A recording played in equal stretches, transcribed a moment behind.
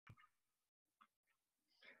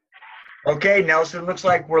Okay, Nelson, looks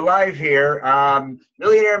like we're live here.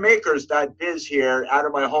 MillionaireMakers.biz here, out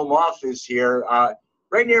of my home office here,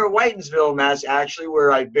 right near Whitensville, Mass, actually,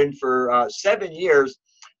 where I've been for 7 years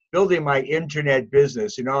building my internet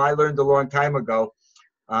business. You know, I learned a long time ago,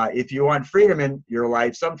 if you want freedom in your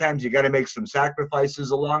life, sometimes you got to make some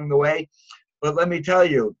sacrifices along the way. But let me tell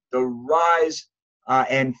you, the rise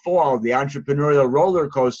and fall, the entrepreneurial roller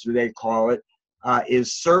coaster, they call it,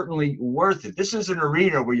 is certainly worth it. This is an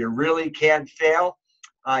arena where you really can't fail.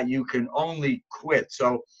 You can only quit.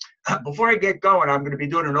 So before I get going, I'm going to be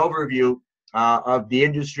doing an overview of the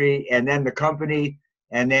industry and then the company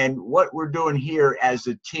and then what we're doing here as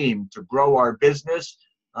a team to grow our business.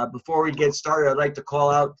 Before we get started, I'd like to call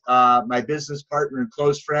out my business partner and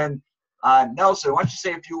close friend, Nelson. Why don't you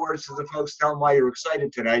say a few words to the folks, tell them why you're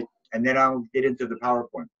excited tonight, and then I'll get into the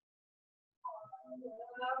PowerPoint.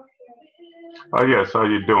 Yes, how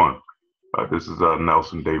you doing? This is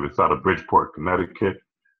Nelson Davis out of Bridgeport, Connecticut.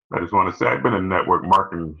 I just want to say I've been in network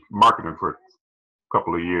marketing for a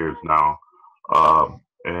couple of years now,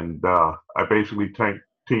 and I basically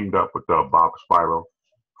teamed up with Bob Spiro,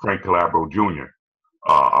 Frank Calabro Jr.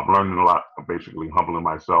 I'm learning a lot. I'm basically humbling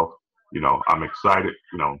myself. You know, I'm excited.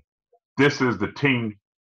 You know, this is the team.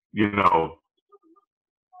 You know,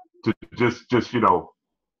 to just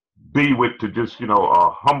be with, to just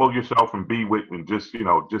humble yourself and be with, and just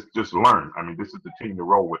just learn. I mean, this is the team to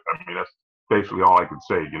roll with. I mean, that's basically all I can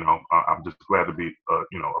say. You know, I'm just glad to be a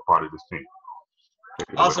part of this team.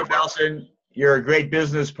 Awesome, Nelson. You're a great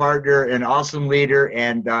business partner, an awesome leader,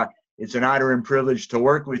 and it's an honor and privilege to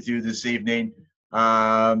work with you this evening.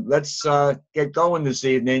 Let's get going this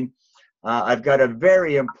evening. I've got a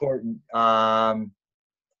very important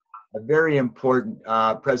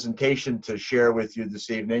presentation to share with you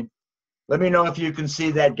this evening. Let me know if you can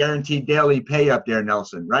see that guaranteed daily pay up there,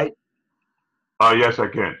 Nelson, right? Yes, I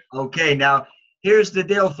can. Okay, now here's the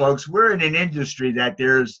deal, folks. We're in an industry that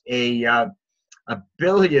there's a $1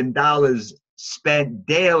 billion spent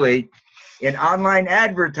daily in online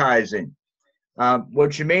advertising.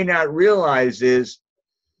 What you may not realize is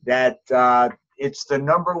that it's the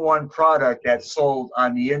 #1 product that's sold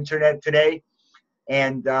on the internet today.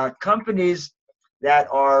 And companies that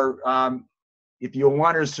are, if you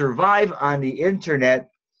want to survive on the internet,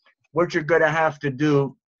 what you're going to have to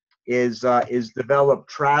do is develop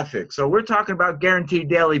traffic. So we're talking about guaranteed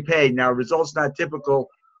daily pay. Now, results not typical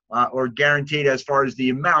or guaranteed as far as the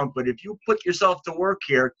amount, but if you put yourself to work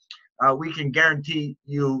here, we can guarantee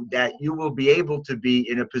you that you will be able to be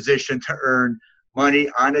in a position to earn money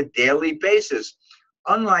on a daily basis.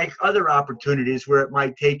 Unlike other opportunities where it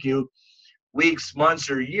might take you weeks,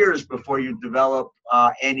 months, or years before you develop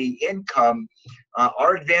any income,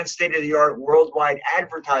 our advanced state-of-the-art worldwide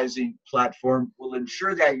advertising platform will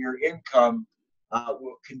ensure that your income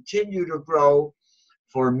will continue to grow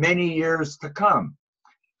for many years to come.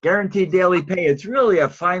 Guaranteed daily pay, it's really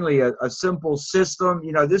finally a simple system.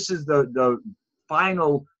 You know, this is the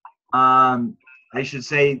final, I should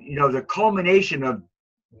say, the culmination of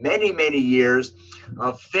many, many years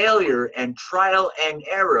of failure and trial and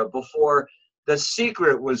error before the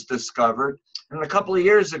secret was discovered. And a couple of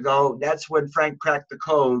years ago, that's when Frank cracked the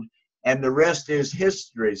code, and the rest is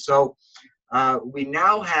history. So we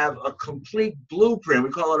now have a complete blueprint.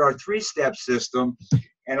 We call it our 3-step system,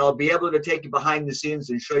 and I'll be able to take you behind the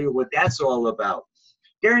scenes and show you what that's all about.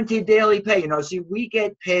 Guaranteed daily pay. See, we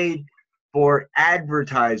get paid for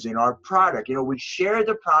advertising our product. We share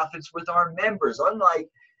the profits with our members, unlike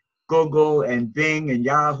Google and Bing and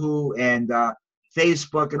Yahoo and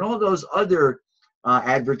Facebook and all those other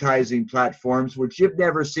advertising platforms, which you've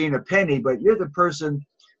never seen a penny, but you're the person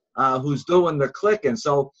who's doing the clicking.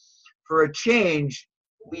 So for a change,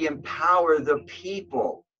 we empower the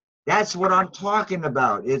people. That's what I'm talking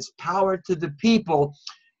about. It's power to the people,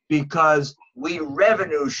 because we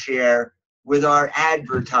revenue share with our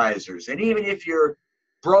advertisers. And even if you're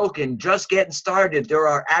broken, just getting started, there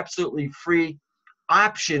are absolutely free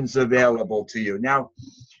options available to you. Now,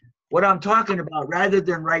 what I'm talking about, rather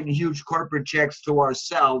than writing huge corporate checks to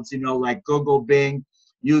ourselves, like Google, Bing,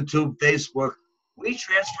 YouTube, Facebook, we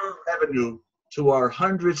transfer revenue to our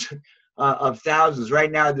hundreds of thousands.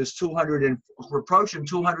 Right now, there's we're approaching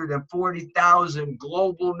 240,000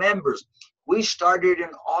 global members. We started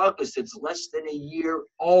in August. It's less than a year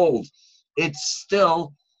old. It's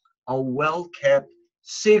still a well-kept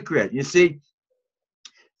secret. You see,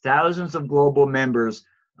 thousands of global members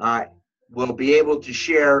will be able to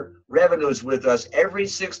share revenues with us every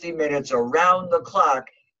 60 minutes around the clock,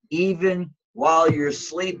 even while you're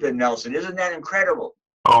sleeping, Nelson. Isn't that incredible?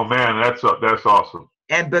 Oh, man, that's awesome.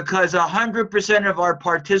 And because 100% of our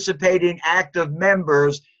participating active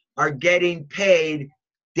members are getting paid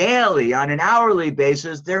daily on an hourly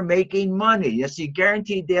basis. They're making money. You see,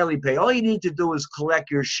 guaranteed daily pay. All you need to do is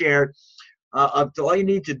collect your share all you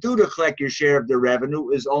need to do to collect your share of the revenue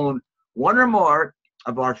is own one or more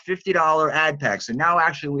of our $50 ad packs. And now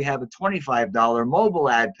actually we have a $25 mobile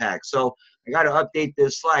ad pack. So I got to update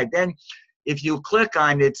this slide. Then if you click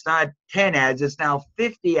on it, it's not 10 ads, it's now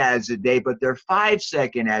 50 ads a day, but they're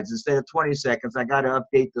 5-second ads instead of 20 seconds. I got to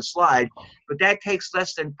update the slide, but that takes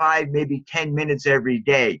less than 5, maybe 10 minutes every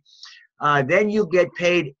day. Then you get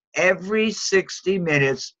paid every 60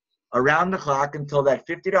 minutes around the clock until that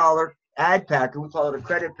 $50 ad pack, and we call it a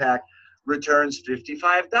credit pack, returns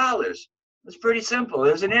 $55. It's pretty simple,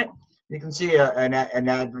 isn't it? You can see an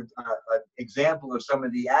example of some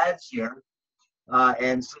of the ads here.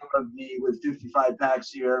 And some of the, with 55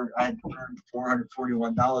 packs here, I had earned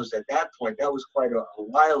 $441 at that point. That was quite a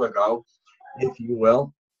while ago, if you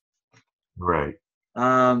will. Right.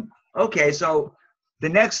 Okay, so the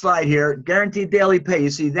next slide here, guaranteed daily pay. You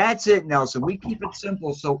see, that's it, Nelson. We keep it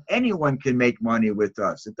simple so anyone can make money with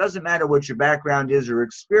us. It doesn't matter what your background is or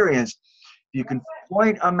experience. If you can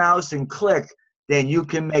point a mouse and click, then you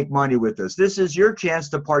can make money with us. This is your chance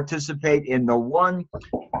to participate in the $1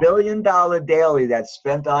 billion daily that's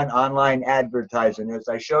spent on online advertising. As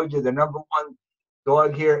I showed you, the #1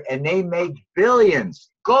 dog here, and they make billions.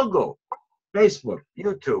 Google, Facebook,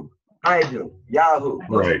 YouTube, Baidu, Yahoo,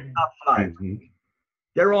 those are the top 5. Mm-hmm.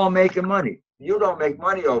 They're all making money. You don't make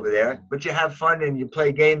money over there, but you have fun and you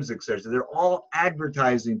play games, etc. They're all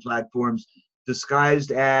advertising platforms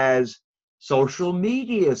disguised as social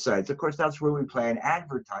media sites. Of course, that's where we play and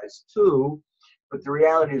advertise too, but the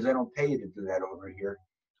reality is they don't pay you to do that over here.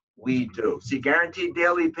 We do. See, guaranteed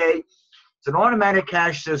daily pay, it's an automatic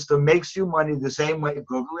cash system, makes you money the same way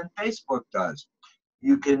Google and Facebook does.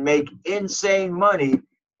 You can make insane money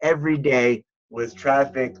every day with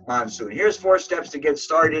Traffic Monsoon. Here's 4 steps to get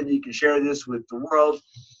started. You can share this with the world.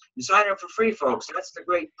 You sign up for free, folks. That's the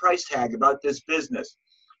great price tag about this business.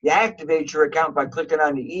 You activate your account by clicking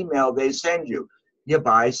on the email they send you. You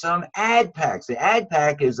buy some ad packs. The ad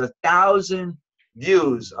pack is 1,000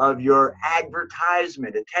 views of your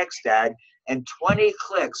advertisement, a text ad, and 20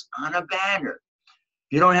 clicks on a banner.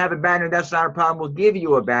 If you don't have a banner, that's not a problem. We'll give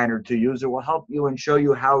you a banner to use. It will help you and show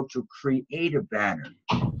you how to create a banner.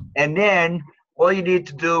 And then all you need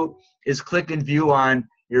to do is click and view on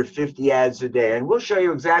your 50 ads a day. And we'll show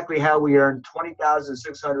you exactly how we earn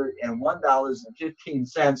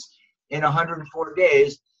 $20,601.15 in 104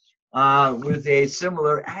 days with a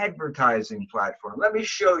similar advertising platform. Let me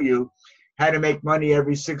show you how to make money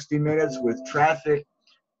every 60 minutes with Traffic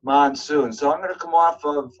Monsoon. So I'm going to come off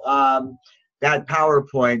of that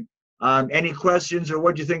PowerPoint. Any questions, or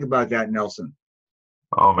what do you think about that, Nelson?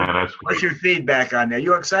 Oh, man, that's great. What's your feedback on that?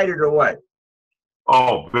 You excited or what?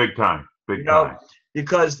 Oh, big time. Big time.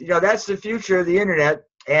 Because, that's the future of the internet,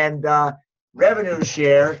 and revenue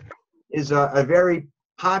share is a very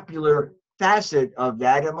popular facet of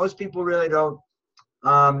that, and most people really don't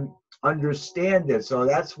understand it. So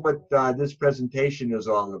that's what this presentation is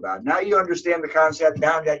all about. Now you understand the concept,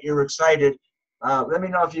 now that you're excited, let me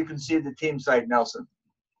know if you can see the team site, Nelson.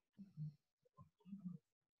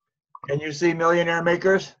 Can you see Millionaire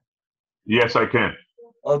Makers? Yes, I can.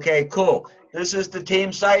 Okay, cool. This is the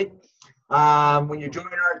team site. When you join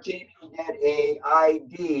our team, you get a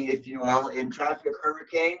ID, if you will, in Traffic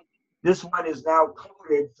Hurricane. This one is now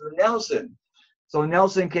coded for Nelson. So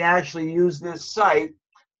Nelson can actually use this site.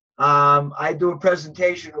 I do a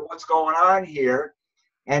presentation of what's going on here.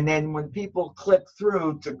 And then when people click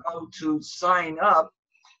through to go to sign up,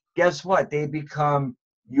 guess what? They become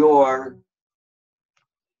your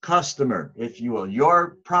customer, if you will,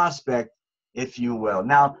 your prospect, if you will.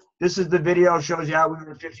 Now, this is the video, shows you how we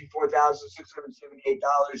earned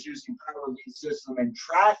 $54,678 using Power Lead System and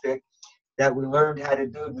Traffic that we learned how to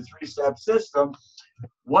do the 3-step system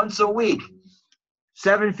once a week.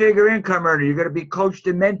 7-figure income earner. You're going to be coached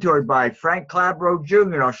and mentored by Frank Clabro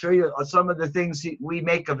Jr. I'll show you some of the things we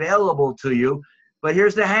make available to you. But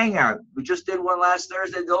here's the Hangout. We just did one last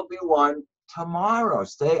Thursday. There'll be one tomorrow.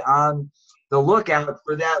 Stay on the lookout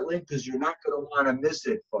for that link because you're not going to want to miss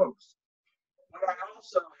it, folks. What I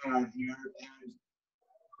also have here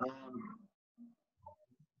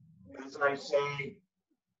is, as I say,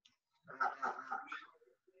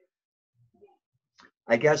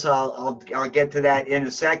 I guess I'll get to that in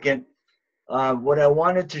a second. What I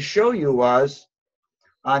wanted to show you was,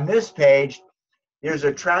 on this page, there's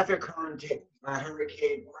a Traffic Hurricane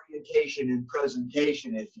orientation and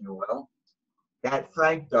presentation, if you will, that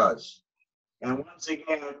Frank does. And once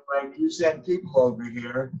again, when you send people over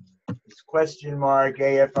here, it's question mark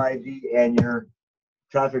AFID and your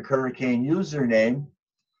Traffic Hurricane username.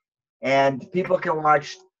 And people can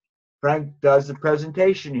watch. Frank does the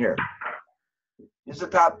presentation here. He's a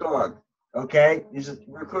top dog, okay? He's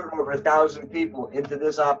recruited over 1,000 people into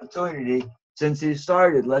this opportunity since he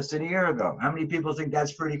started less than a year ago. How many people think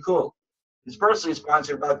that's pretty cool? He's personally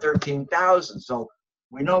sponsored about 13,000, so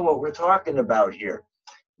we know what we're talking about here.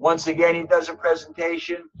 Once again, he does a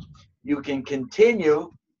presentation. You can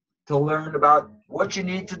continue to learn about what you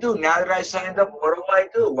need to do. Now that I signed up, what do I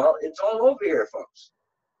do? Well, it's all over here, folks.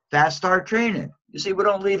 Fast start training. You see, we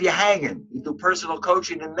don't leave you hanging. We do personal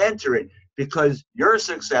coaching and mentoring because your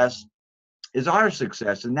success is our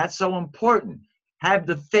success, and that's so important. Have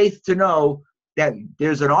the faith to know that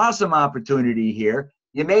there's an awesome opportunity here.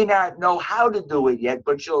 You may not know how to do it yet,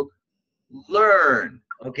 but you'll learn,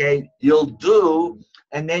 okay? You'll do,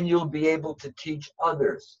 and then you'll be able to teach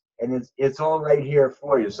others. And it's all right here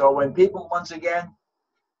for you. So when people, once again,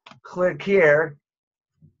 click here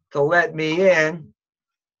to let me in,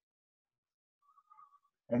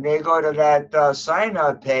 and they go to that sign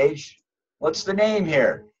up page, what's the name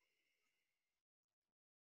here?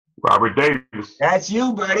 Robert Davis. That's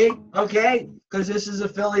you, buddy, okay? Because this is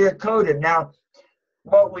affiliate coded. Now,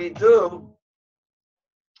 what we do,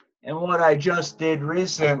 and what I just did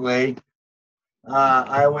recently,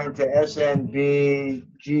 I went to snbgdp.com,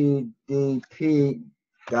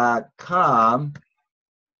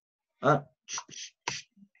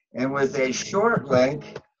 and with a short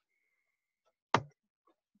link,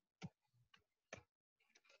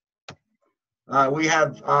 we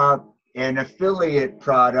have an affiliate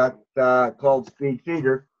product called Speed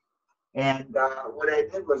Feeder. And what I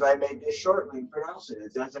did was I made this short link for Nelson.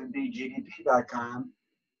 It's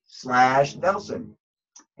snbgdp.com/Nelson.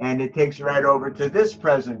 And it takes you right over to this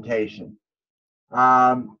presentation.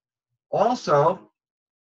 Also,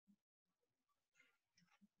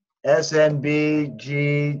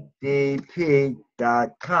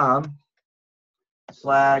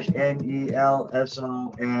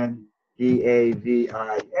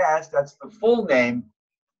 That's the full name,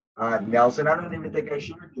 Nelson. I don't even think I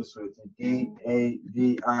shared this with you.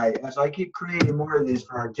 DAVIS. I keep creating more of these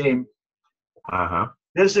for our team.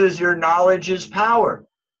 This is your knowledge is power.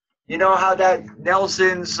 You know how that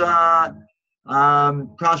Nelson's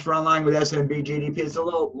Prosper Online with SNBGDP is a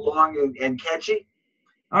little long and catchy?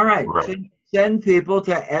 All right. Send people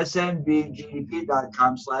to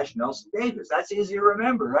snbgdp.com/Nelson Davis. That's easy to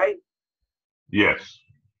remember, right? Yes.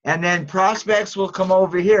 And then prospects will come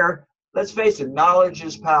over here. Let's face it, knowledge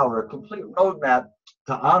is power. A complete roadmap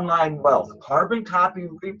to online wealth. Carbon copy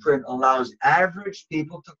reprint allows average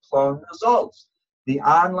people to clone results. The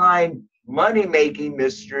online money-making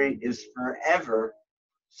mystery is forever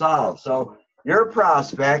solved. So your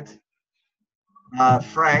prospect,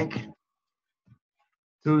 Frank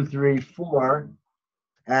 234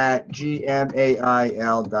 at gmail.com,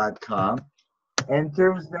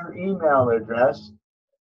 enters their email address.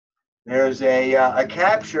 There's a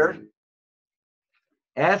capture,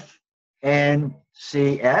 FNCF.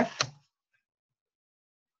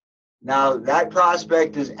 Now that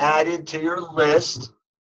prospect is added to your list,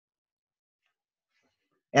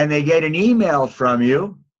 and they get an email from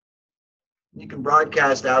you. You can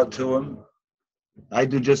broadcast out to them. I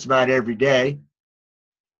do just about every day.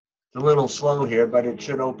 It's a little slow here, but it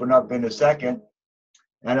should open up in a second.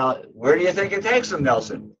 And where do you think it takes them,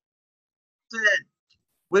 Nelson?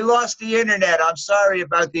 We lost the internet. I'm sorry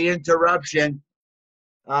about the interruption.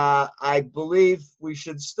 I believe we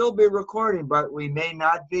should still be recording, but we may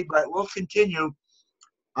not be. But we'll continue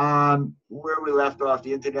where we left off.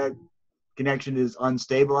 The internet connection is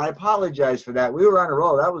unstable. I apologize for that. We were on a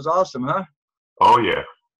roll. That was awesome, huh? Oh, yeah.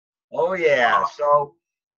 Oh, yeah. So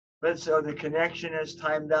the connection is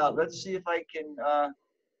timed out. Let's see if I can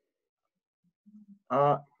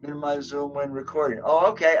minimize Zoom when recording. Oh,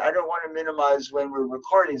 okay. I don't want to minimize when we're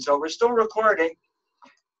recording. So we're still recording.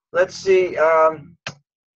 Let's see.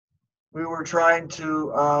 We were trying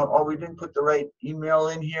to. We didn't put the right email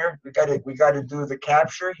in here. We got to do the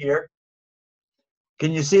capture here.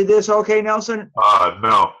 Can you see this? Okay, Nelson.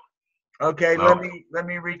 No. Okay. No. Let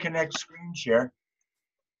me reconnect screen share.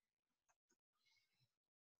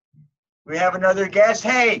 We have another guest.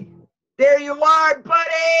 Hey, there you are,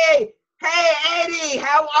 buddy. Hey, Eddie,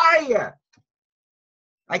 how are you?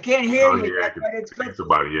 I can't hear you yet, but it's good.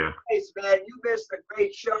 Somebody, yeah. Thanks, man. You missed a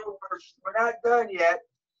great show. We're not done yet,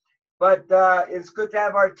 but it's good to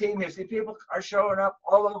have our team here. See, people are showing up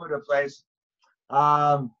all over the place,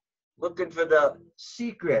 looking for the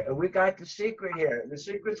secret. And we got the secret here. The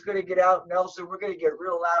secret's going to get out, Nelson. We're going to get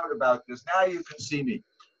real loud about this. Now you can see me.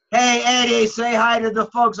 Hey, Eddie, say hi to the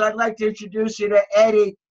folks. I'd like to introduce you to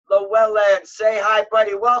Eddie Llewellyn. Say hi,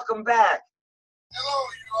 buddy. Welcome back. Hello,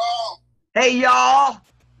 you all. Hey, y'all.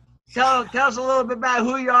 Tell us a little bit about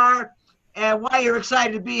who you are and why you're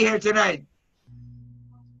excited to be here tonight.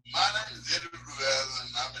 My name is Eddie Llewellyn,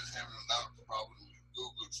 and I've been having a lot of problems with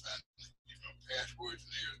Google trying to get my passwords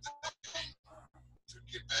and everything to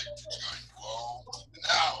get back to join you all. And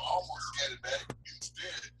now I almost got it back.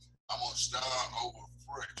 Instead, I'm going to start over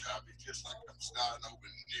fresh. I'll be just like I'm starting over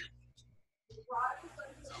new.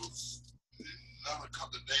 So in another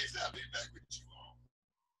couple of days, I'll be back with you all.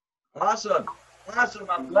 Awesome. Awesome.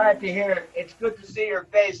 I'm glad to hear it. It's good to see your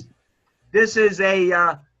face. This is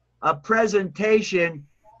a presentation,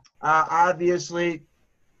 obviously.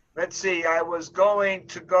 Let's see. I was going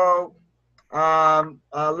to go,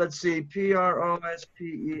 let's see,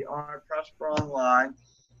 PROSPER, Prosper Online.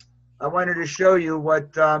 I wanted to show you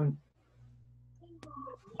what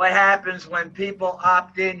happens when people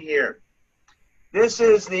opt in here. This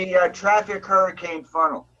is the traffic hurricane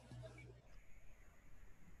funnel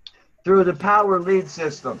through the power lead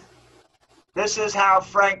system. This is how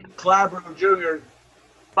Frank Calabro Jr.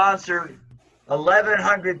 sponsored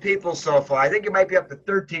 1,100 people so far. I think it might be up to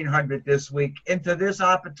 1,300 this week into this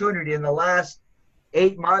opportunity in the last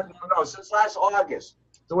 8 months. No, since last August.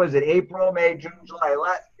 So what is it? April, May, June, July.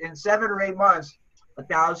 In 7 or 8 months,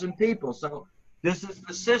 1,000 people. So this is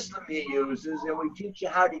the system he uses, and we teach you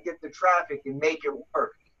how to get the traffic and make it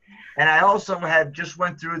work. And I also have just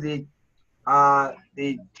went through the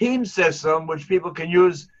team system, which people can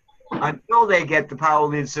use until they get the power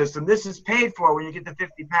lead system. This is paid for when you get the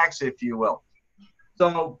 50 packs, if you will.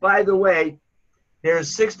 So, by the way, there's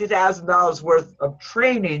 $60,000 worth of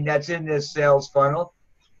training that's in this sales funnel.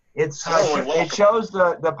 It shows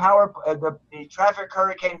the traffic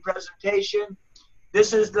hurricane presentation.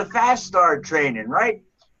 This is the fast start training, right?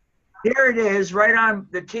 Here it is, right on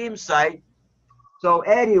the team site. So,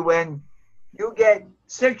 Eddie, when you get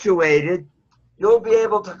situated, you'll be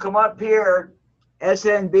able to come up here,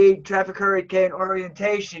 SNB Traffic Hurricane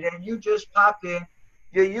Orientation, and you just pop in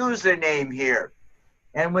your username here.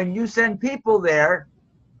 And when you send people there,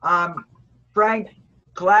 Frank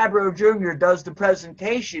Calabro Jr. does the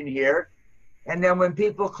presentation here, and then when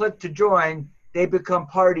people click to join, they become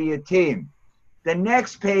part of your team. The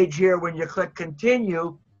next page here, when you click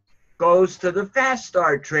continue, goes to the fast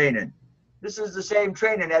start training. This is the same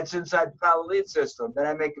training that's inside the power lead system that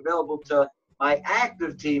I make available to my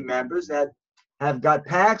active team members that have got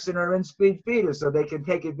packs and are in speed feeder, so they can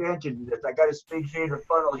take advantage of this. I got a speed feeder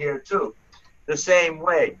funnel here too, the same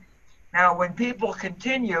way. Now, when people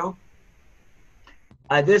continue,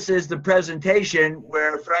 this is the presentation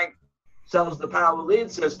where Frank sells the power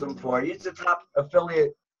lead system for you. He's the top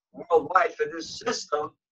affiliate worldwide for this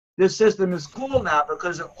system. This system is cool now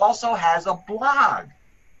because it also has a blog.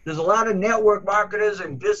 There's a lot of network marketers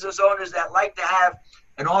and business owners that like to have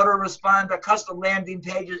an autoresponder, custom landing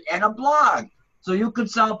pages, and a blog. So you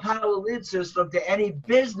could sell power lead system to any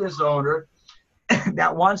business owner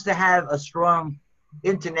that wants to have a strong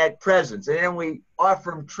internet presence. And then we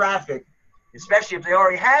offer them traffic, especially if they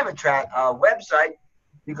already have a website.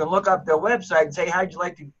 You can look up their website and say, how'd you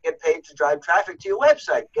like to get paid to drive traffic to your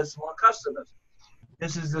website? Get some more customers.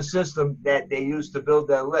 This is the system that they use to build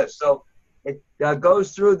their list. So it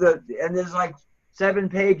goes through and there's like 7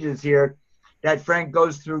 pages here that Frank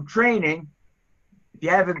goes through training. If you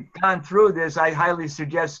haven't gone through this, I highly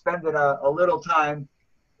suggest spending a little time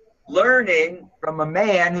learning from a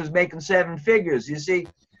man who's making 7 figures. You see,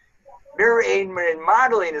 mirroring and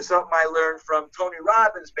modeling is something I learned from Tony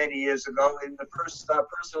Robbins many years ago in the first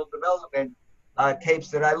personal development tapes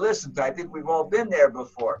that I listened to. I think we've all been there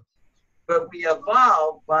before. But we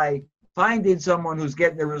evolve by finding someone who's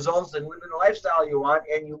getting the results and living the lifestyle you want,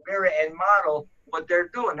 and you mirror and model what they're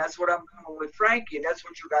doing. That's what I'm doing with Frankie, and that's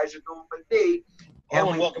what you guys are doing with me.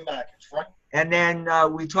 And welcome back. It's Frank. And then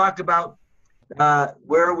we talked about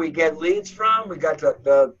where we get leads from. We got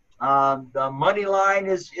the money line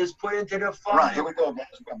is put into the funnel. Right, here we go, guys.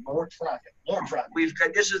 We've got more traffic. We've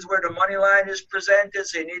got, this is where the money line is presented.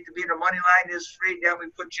 So you need to be, the money line is free. Then we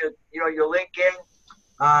put your link in.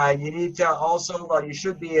 You need to also, you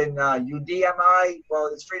should be in UDMI. Well,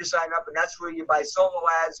 it's free to sign up, and that's where you buy solo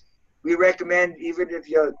ads. We recommend, even if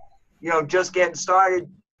you're, just getting started,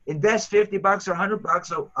 invest $50 or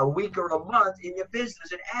 $100 a week or a month in your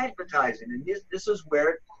business and advertising. And this is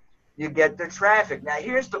where you get the traffic. Now,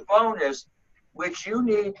 here's the bonus, which you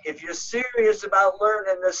need if you're serious about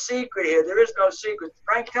learning the secret here. There is no secret.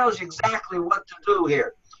 Frank tells you exactly what to do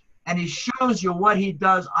here. And he shows you what he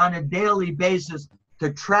does on a daily basis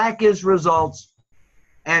to track his results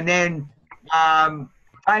and then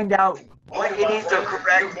find out what you need to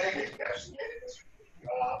correct.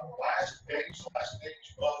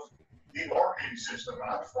 system.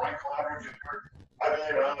 I'm Frank Connors. I've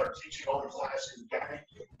been around there teaching all the classes.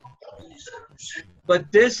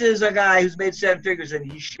 But this is a guy who's made 7 figures,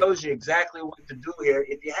 and he shows you exactly what to do here.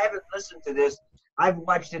 If you haven't listened to this, I've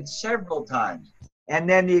watched it several times. And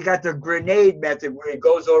then you got the grenade method where he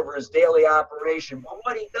goes over his daily operation. But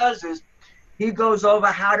what he does is he goes over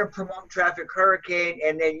how to promote Traffic Hurricane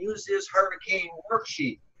and then use this hurricane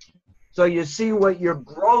worksheet. So you see what your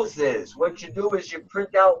growth is. What you do is you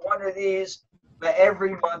print out one of these for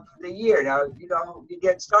every month of the year. Now, you know, you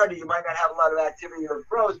get started, you might not have a lot of activity or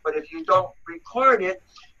growth, but if you don't record it,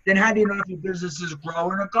 then how do you know if your business is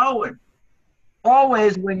growing or going?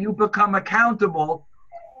 Always when you become accountable,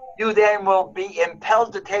 you then will be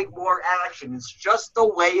impelled to take more action. It's just the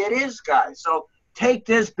way it is, guys. So take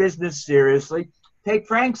this business seriously. Take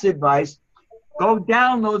Frank's advice. Go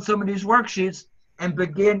download some of these worksheets and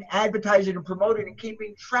begin advertising and promoting and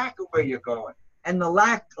keeping track of where you're going. And the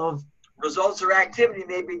lack of results or activity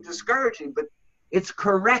may be discouraging, but it's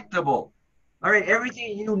correctable. All right,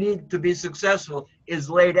 everything you need to be successful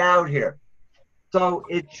is laid out here. So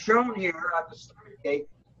it's shown here on the start date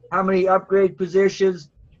how many upgrade positions,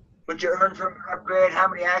 what you earn from an upgrade, how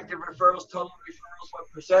many active referrals, total referrals,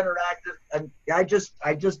 what percent are active. And I just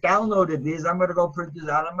downloaded these. I'm going to go print these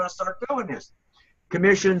out. I'm going to start doing this.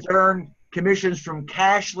 Commissions earned, commissions from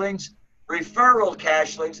cash links, referral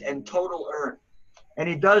cash links, and total earned. And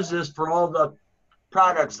he does this for all the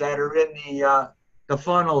products that are in the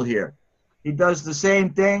funnel here. He does the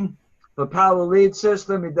same thing for Power Lead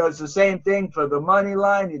System. He does the same thing for the money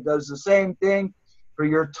line. He does the same thing for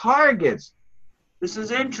your targets. This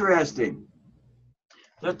is interesting.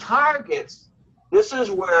 The targets, this is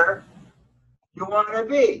where you want to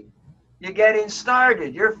be. You're getting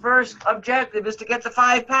started. Your first objective is to get to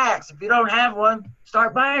 5 packs. If you don't have one,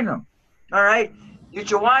 start buying them. All right? What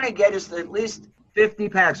you want to get is at least 50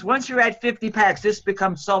 packs. Once you're at 50 packs, this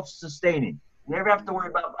becomes self-sustaining. You never have to worry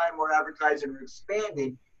about buying more advertising or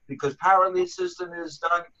expanding because Power Lead System is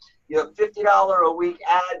done. Your $50 a week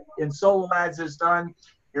ad in solo ads is done.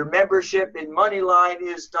 Your membership in Moneyline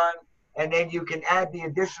is done. And then you can add the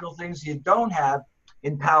additional things you don't have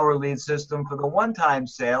in Power Lead System for the one-time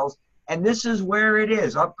sales. And this is where it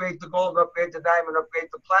is. Upgrade to gold, upgrade to diamond, upgrade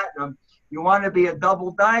to platinum. You want to be a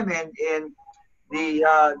double diamond in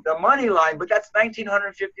the money line, but that's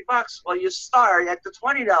 $1,950. Well, you start at the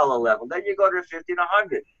 $20 level. Then you go to 50 and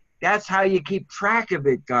 100. That's how you keep track of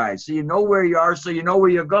it, guys. So you know where you are, so you know where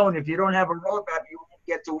you're going. If you don't have a roadmap, you won't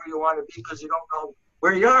get to where you want to be because you don't know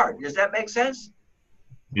where you are. Does that make sense?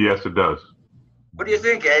 Yes, it does. What do you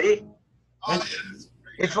think, Eddie?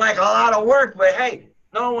 It's like a lot of work, but hey,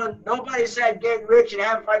 nobody said getting rich and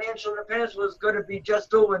having financial independence was going to be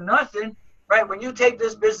just doing nothing, right? When you take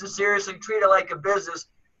this business seriously, treat it like a business,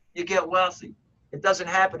 you get wealthy. It doesn't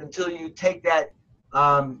happen until you take that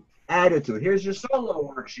attitude. Here's your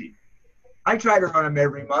solo worksheet. I try to run them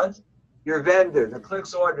every month. Your vendor, the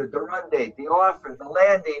clicks ordered, the run date, the offer, the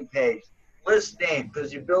landing page, list name,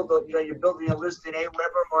 because you're building a listing A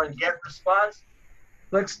Weber or in Get Response,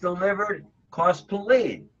 clicks delivered, cost per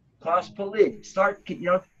lead. Start,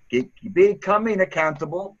 becoming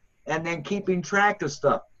accountable and then keeping track of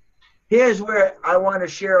stuff. Here's where I want to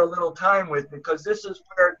share a little time with, because this is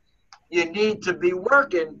where you need to be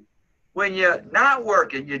working when you're not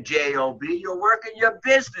working your job, you're working your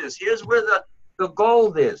business. Here's where the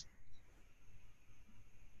gold is.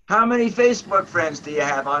 How many Facebook friends do you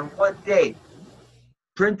have on what date?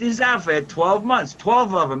 Print these out for 12 months,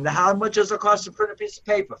 12 of them. Now, how much does it cost to print a piece of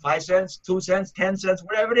paper? 5 cents, 2 cents, 10 cents,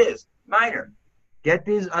 whatever it is. Minor. Get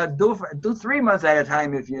these, do 3 months at a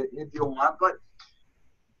time if you want, but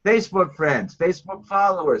Facebook friends, Facebook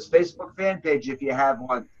followers, Facebook fan page if you have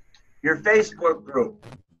one, your Facebook group,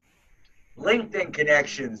 LinkedIn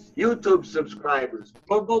connections, YouTube subscribers,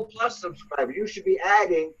 Google Plus subscribers. You should be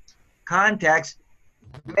adding contacts.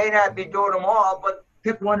 You may not be doing them all, but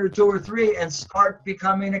pick 1 or 2 or 3 and start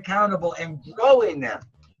becoming accountable and growing them.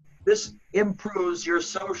 This improves your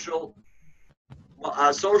social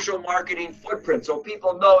marketing footprint, so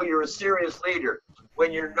people know you're a serious leader.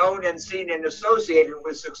 When you're known and seen and associated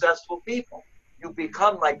with successful people, you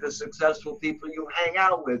become like the successful people you hang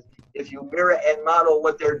out with if you mirror and model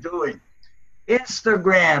what they're doing.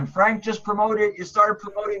 Instagram. Frank just started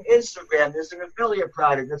promoting Instagram. There's an affiliate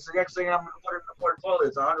product. That's the next thing I'm going to put in the portfolio.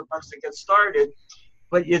 It's $100 to get started.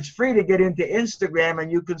 But it's free to get into Instagram,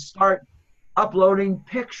 and you can start uploading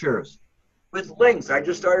pictures with links. I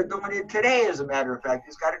just started doing it today, as a matter of fact.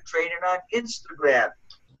 He's got a training on Instagram.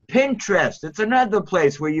 Pinterest. It's another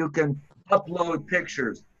place where you can upload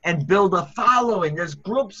pictures and build a following. There's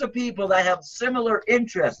groups of people that have similar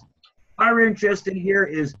interests. Our interest in here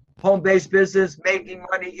is home-based business, making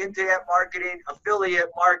money, internet marketing,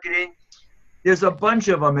 affiliate marketing. There's a bunch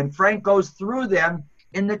of them, and Frank goes through them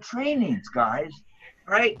in the trainings, guys,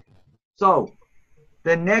 right? So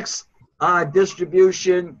the next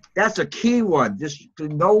distribution, that's a key one, just to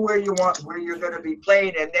know where you're going to be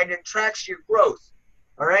playing, and then it tracks your growth,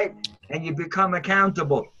 all right? And you become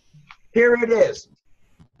accountable. Here it is.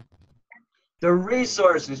 The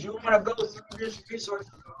resources. You want to go through this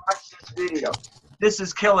resources and watch this video. This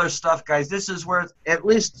is killer stuff, guys. This is worth at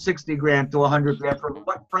least 60 grand to 100 grand for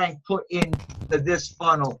what Frank put into this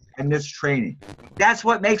funnel and this training. That's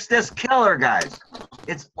what makes this killer, guys.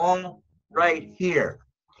 It's all right here.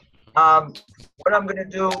 What I'm going to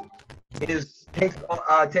do is take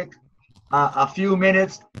a few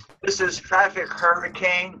minutes. This is traffic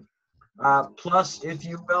hurricane plus, if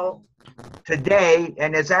you will, today,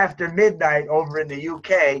 and it's after midnight over in the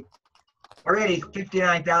UK. Already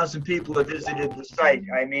 59,000 people have visited the site.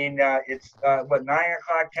 I mean, it's what, 9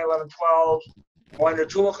 o'clock, 10, 11, 12, 1 to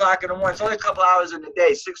 2 o'clock in the morning. It's only a couple hours in the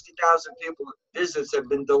day. 60,000 people visits have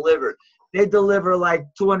been delivered. They deliver like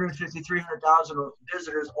 250, 300,000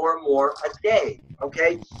 visitors or more a day,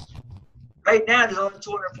 okay? Right now, there's only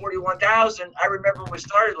 241,000. I remember when we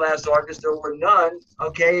started last August, there were none,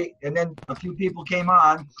 okay? And then a few people came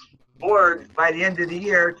on board. By the end of the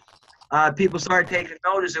year, people started taking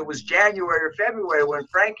notice. It was January or February when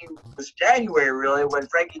Frankie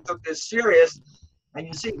took this serious. And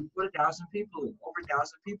you see, we put 1,000 people in, over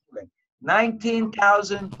 1,000 people in.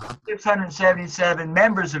 19,677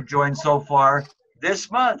 members have joined so far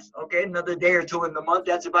this month. Okay, another day or two in the month.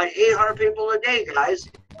 That's about 800 people a day, guys.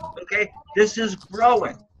 Okay, this is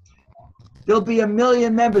growing. There'll be 1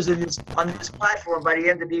 million members on this platform by the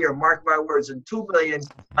end of the year. Mark my words, and 2 million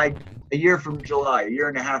by a year from July, a year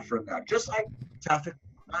and a half from now. Just like traffic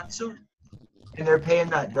monsoon. And they're paying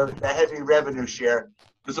the heavy revenue share.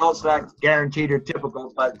 Results not guaranteed or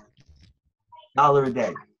typical, but $1 a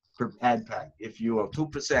day per ad pack, if you will,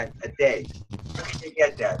 2% a day. Where can you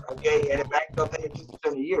get that? Okay, and in fact, they'll pay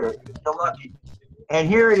 2% a year if you're lucky. And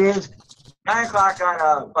here it is, 9 o'clock on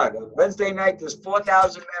a Wednesday night. There's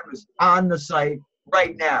 4,000 members on the site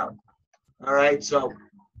right now. All right, so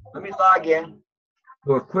let me log in,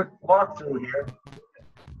 do a quick walkthrough here.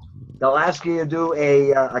 They'll ask you to do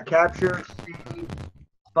a capture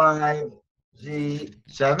C5Z7,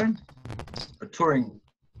 a Turing,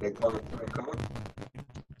 they call it Turing code.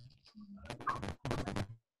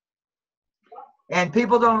 And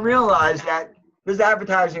people don't realize that there's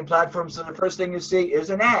advertising platforms, so the first thing you see is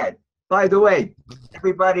an ad. By the way,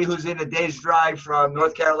 everybody who's in a day's drive from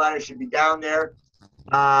North Carolina should be down there.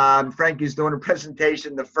 Frankie's doing a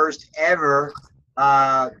presentation, the first ever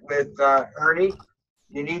with Ernie.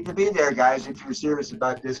 You need to be there, guys, if you're serious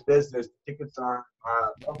about this business. Tickets are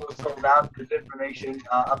almost sold out. There's information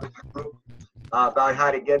up in the group about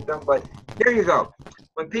how to get them. But here you go.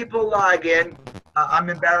 When people log in, I'm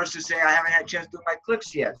embarrassed to say I haven't had a chance to do my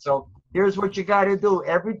clicks yet. So here's what you got to do.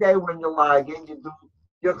 Every day when you log in, you do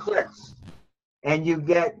your clicks. And you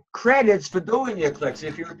get credits for doing your clicks.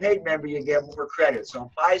 If you're a paid member, you get more credits.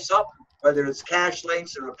 So buy something, whether it's cash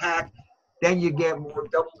links or a pack, then you get more,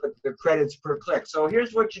 double the credits per click. So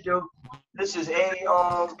here's what you do. This is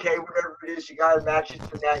A-OK, whatever it is, you got to match it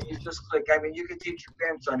to that. You just click. I mean, you can teach your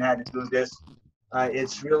grandson how to do this.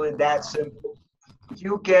 It's really that simple.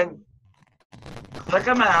 You can click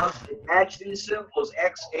them out and match these symbols,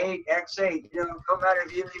 X8, X8. You know, no matter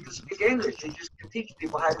if you can speak English, you just can teach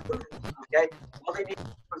people how to do it, okay? All they need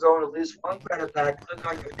is own at least one credit pack, click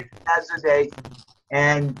on your 50 ads a day,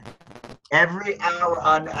 and every hour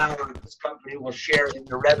on hour, this company will share in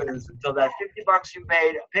the revenues until that 50 bucks you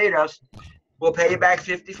paid us, we'll pay you back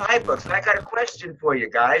 55 bucks. And I got a question for you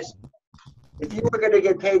guys. If you were going to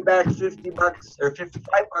get paid back 50 bucks or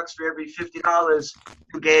 55 bucks for every $50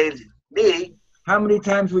 you gave me, how many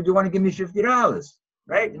times would you want to give me $50?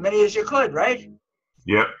 Right? As many as you could, right?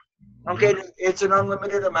 Yep. Okay, it's an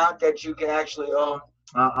unlimited amount that you can actually own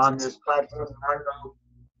on this platform. I don't know,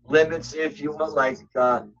 limits, if you will, like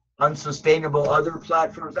unsustainable other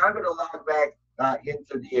platforms. I'm going to log back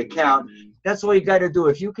into the account. That's all you got to do.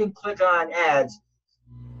 If you can click on ads,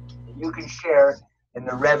 you can share in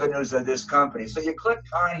the revenues of this company. So you click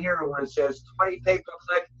on here where it says 20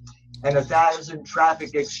 pay-per-click and 1,000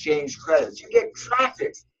 traffic exchange credits. You get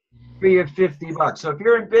traffic for your 50 bucks. So if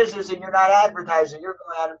you're in business and you're not advertising, you're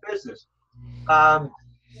going out of business.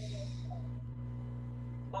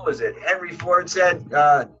 What was it? Henry Ford said,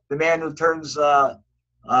 the man who turns the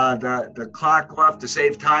clock off to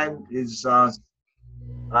save time is going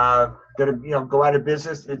to go out of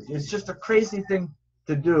business. It's just a crazy thing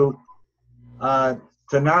to do.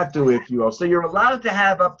 to not do, if you will. So you're allowed to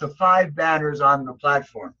have up to 5 banners on the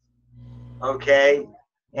platform. Okay,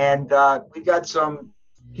 and we got some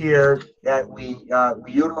here that we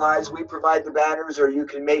utilize. We provide the banners, or you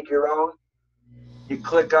can make your own. You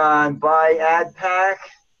click on Buy Ad Pack.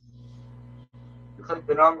 You click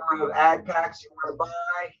the number of ad packs you want to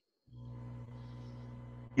buy.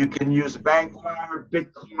 You can use a bank wire,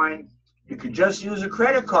 Bitcoin. You can just use a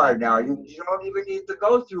credit card now. You don't even need to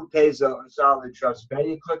go through Solid Trust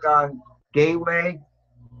Pay. You click on Gateway.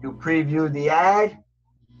 You preview the ad.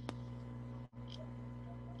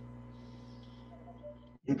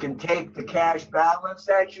 You can take the cash balance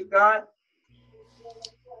that you got,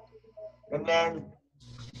 and then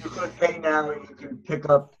you click Pay Now, and you can pick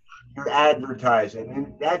up your advertising.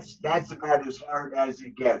 And that's about as hard as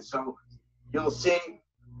it gets. So you'll see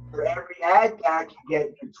for every ad pack, you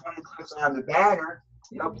get your 20 clicks on the banner.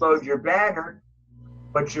 You upload your banner,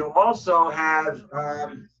 but you also have,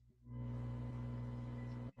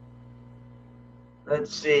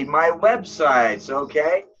 let's see, my websites,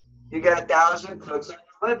 okay? You got 1,000 clicks on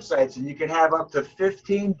your websites, and you can have up to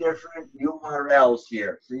 15 different URLs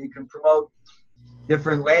here. So you can promote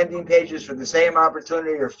different landing pages for the same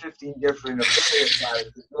opportunity, or 15 different affiliate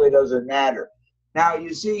sites. It really doesn't matter. Now,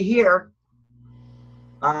 you see here,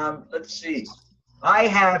 let's see. I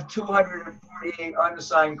have 248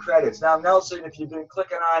 unassigned credits. Now, Nelson, if you've been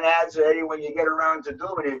clicking on ads already, when you get around to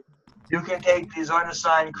doing it, you can take these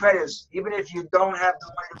unassigned credits. Even if you don't have the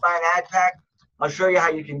money to buy an ad pack, I'll show you how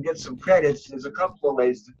you can get some credits. There's a couple of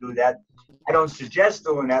ways to do that. I don't suggest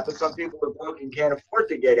doing that, but some people are broke and can't afford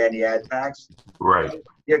to get any ad packs. Right.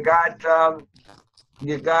 You got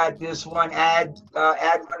this one ad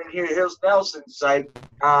running here. Here's Nelson's site.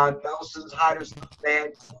 Nelson's hottest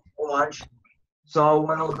man launch. So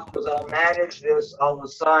what I'll do is I'll manage this. I'll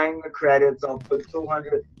assign the credits. I'll put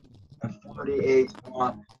 248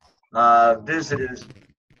 visitors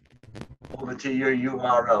over to your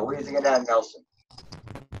URL. What do you think of that, Nelson?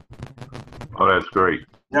 Oh, that's great.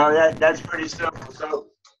 No, that's pretty simple. So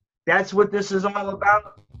that's what this is all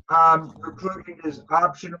about. Recruiting is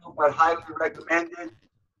optional, but highly recommended,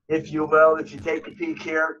 if you will. If you take a peek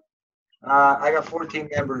here, I got 14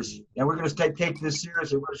 members, and we're going to take this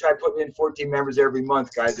seriously. We're going to try putting in 14 members every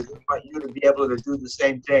month, guys. And we want you to be able to do the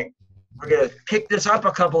same thing. We're going to kick this up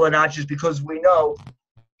a couple of notches because we know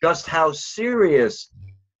just how serious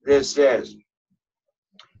this is.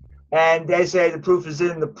 And they say the proof is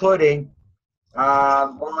in the pudding.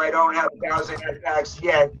 Well, I don't have 1,000 ad packs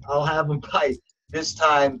yet. I'll have them by this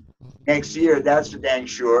time next year. That's for dang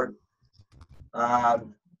sure.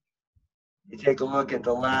 You take a look at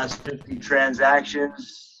the last 50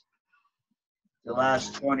 transactions, the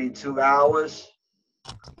last 22 hours.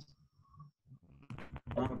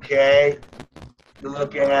 Okay. You're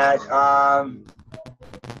looking at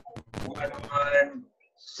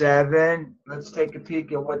 117. Let's take a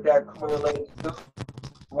peek at what that correlates to.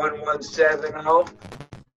 1170.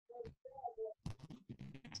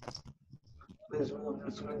 Please move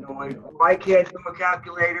this window away. I can't do a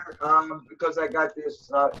calculator because I got this,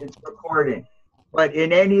 it's recording. But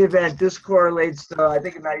in any event, this correlates to, I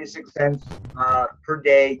think, 96 cents per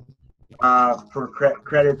day per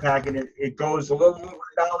credit pack. And it goes a little over $1 a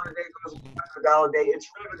day, goes over $1 a day. It's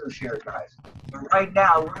revenue share, guys. But right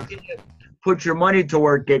now, we're going to put your money to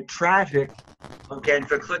work, get traffic, okay, and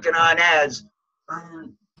for clicking on ads,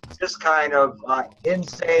 earn this kind of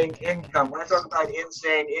insane income. When I talk about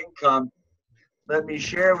insane income, let me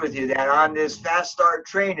share with you that on this Fast Start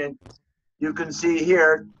training, you can see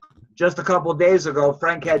here, just a couple of days ago,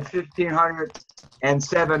 Frank had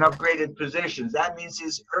 1,507 upgraded positions. That means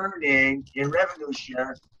he's earning in revenue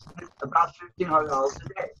share about $1,500 a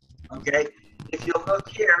day, okay? If you look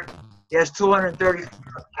here, he has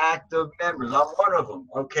 234 active members. I'm one of them,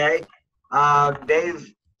 okay?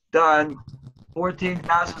 They've done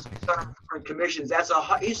 14,600 commissions.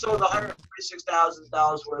 He sold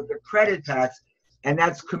 $146,000 worth of credit packs, and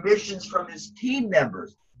that's commissions from his team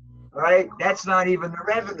members. All right, that's not even the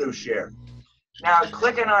revenue share. Now,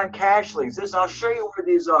 clicking on cash links, I'll show you where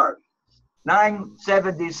these are.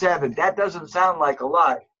 977. That doesn't sound like a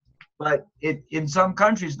lot, but in some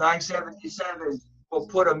countries, 977 will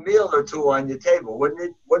put a meal or two on your table, wouldn't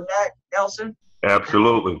it? Wouldn't that, Nelson?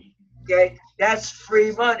 Absolutely. Okay, that's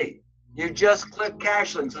free money. You just click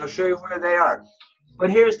cash links. I'll show you where they are. But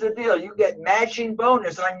here's the deal. You get matching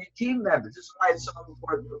bonus on your team members. This is why it's so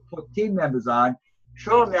important to put team members on.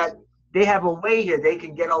 Show them that they have a way here. They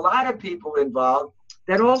can get a lot of people involved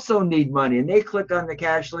that also need money. And they click on the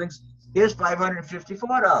cash links. Here's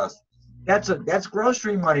 $554. That's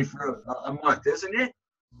grocery money for a month, isn't it?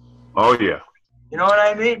 Oh, yeah. You know what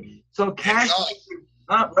I mean? So cash links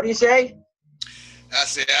What do you say? I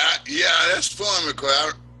said, yeah, that's fun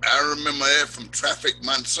because I remember that from Traffic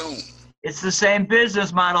Monsoon. It's the same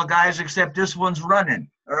business model, guys, except this one's running,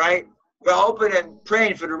 all right? We're hoping and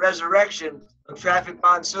praying for the resurrection of Traffic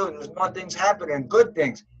Monsoon. There's more things happening, good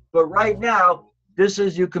things. But right now, this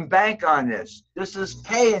is, you can bank on this. This is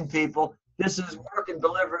paying people. This is working,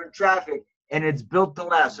 delivering traffic, and it's built to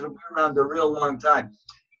last. It'll be around a real long time.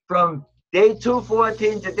 From day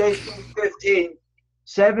 214 to day 215,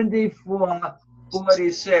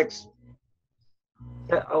 7446.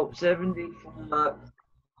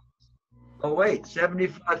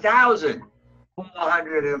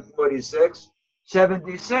 74,446,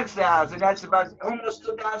 76,000. That's about almost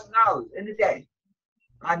 $2,000 in a day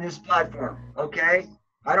on this platform. Okay,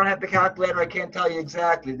 I don't have the calculator. I can't tell you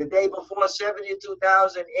exactly. The day before,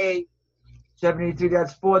 72,008, 72.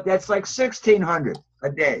 That's four. That's like 1,600 a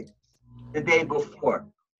day. The day before,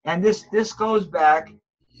 and this goes back.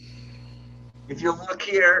 If you look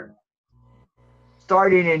here,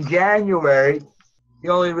 starting in January, he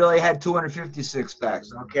only really had 256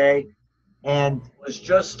 packs, okay? And was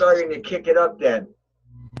just starting to kick it up then.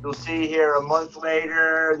 You'll see here a month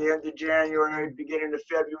later, the end of January, beginning of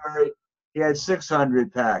February, he had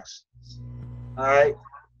 600 packs. All right?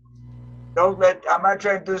 I'm not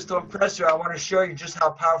trying to do this to impress you. I want to show you just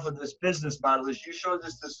how powerful this business model is. You show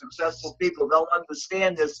this to successful people. They'll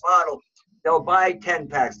understand this model. They'll buy 10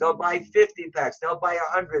 packs. They'll buy 50 packs. They'll buy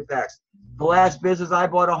 100 packs. The last business, I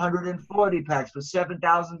bought 140 packs for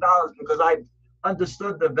 $7,000 because I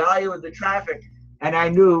understood the value of the traffic and I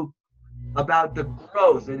knew about the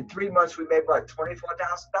growth. In 3 months, we made about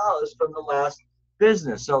 $24,000 from the last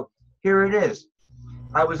business. So here it is.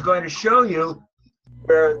 I was going to show you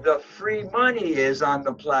where the free money is on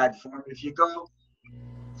the platform. If you go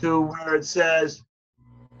to where it says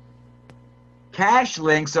cash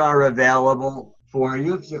links are available for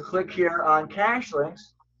you, if you click here on cash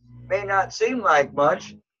links, may not seem like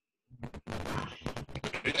much.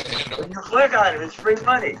 When you click on it, it's free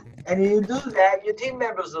money. And you do that, your team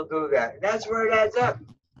members will do that. And that's where it adds up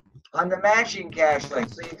on the matching cash link.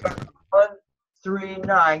 So you go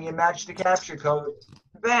 139, you match the capture code,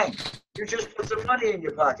 bang. You just put some money in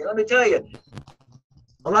your pocket. Let me tell you,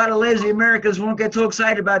 a lot of lazy Americans won't get too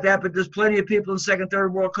excited about that, but there's plenty of people in second,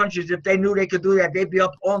 third world countries, if they knew they could do that, they'd be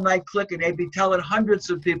up all night clicking. They'd be telling hundreds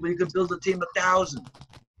of people, you could build a team of 1,000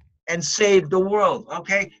 and save the world,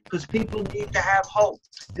 okay? Because people need to have hope.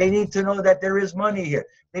 They need to know that there is money here.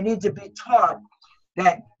 They need to be taught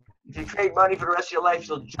that if you trade money for the rest of your life,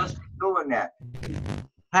 you'll just be doing that.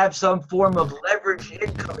 Have some form of leverage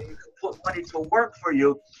income. You can put money to work for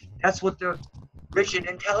you. That's what the rich and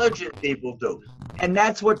intelligent people do. And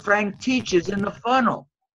that's what Frank teaches in the funnel.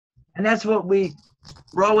 And that's what we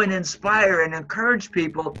grow and inspire and encourage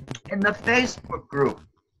people in the Facebook group,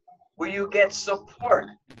 where you get support,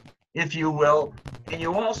 if you will, and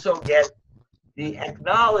you also get the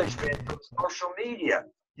acknowledgement from social media.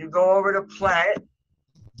 You go over to Planet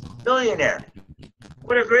Millionaire.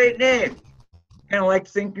 What a great name. Kind of like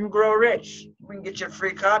Think and Grow Rich. We can get you a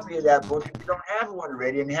free copy of that book if you don't have one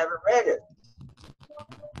already and haven't read it.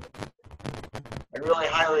 I really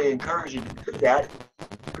highly encourage you to do that.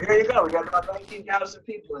 But here you go. We got about 19,000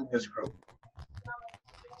 people in this group.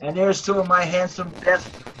 And there's two of my handsome, best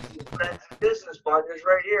friends and business partners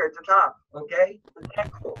right here at the top. Okay? Isn't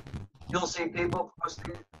that cool? You'll see people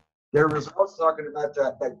posting their results, talking about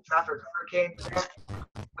that traffic hurricane,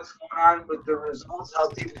 what's going on with the results, how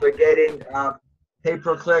people are getting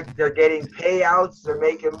pay-per-click, they're getting payouts, they're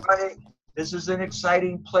making money. This is an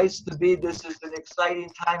exciting place to be. This is an exciting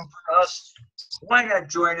time for us. Why not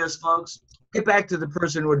join us, folks? Get back to the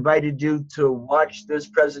person who invited you to watch this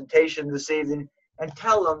presentation this evening and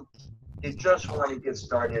tell them you just want to get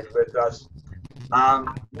started with us.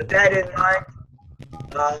 With that in mind,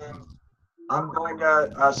 I'm going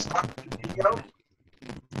to stop the video.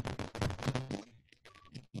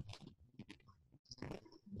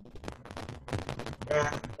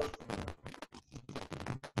 And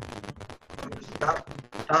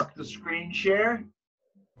stop the screen share.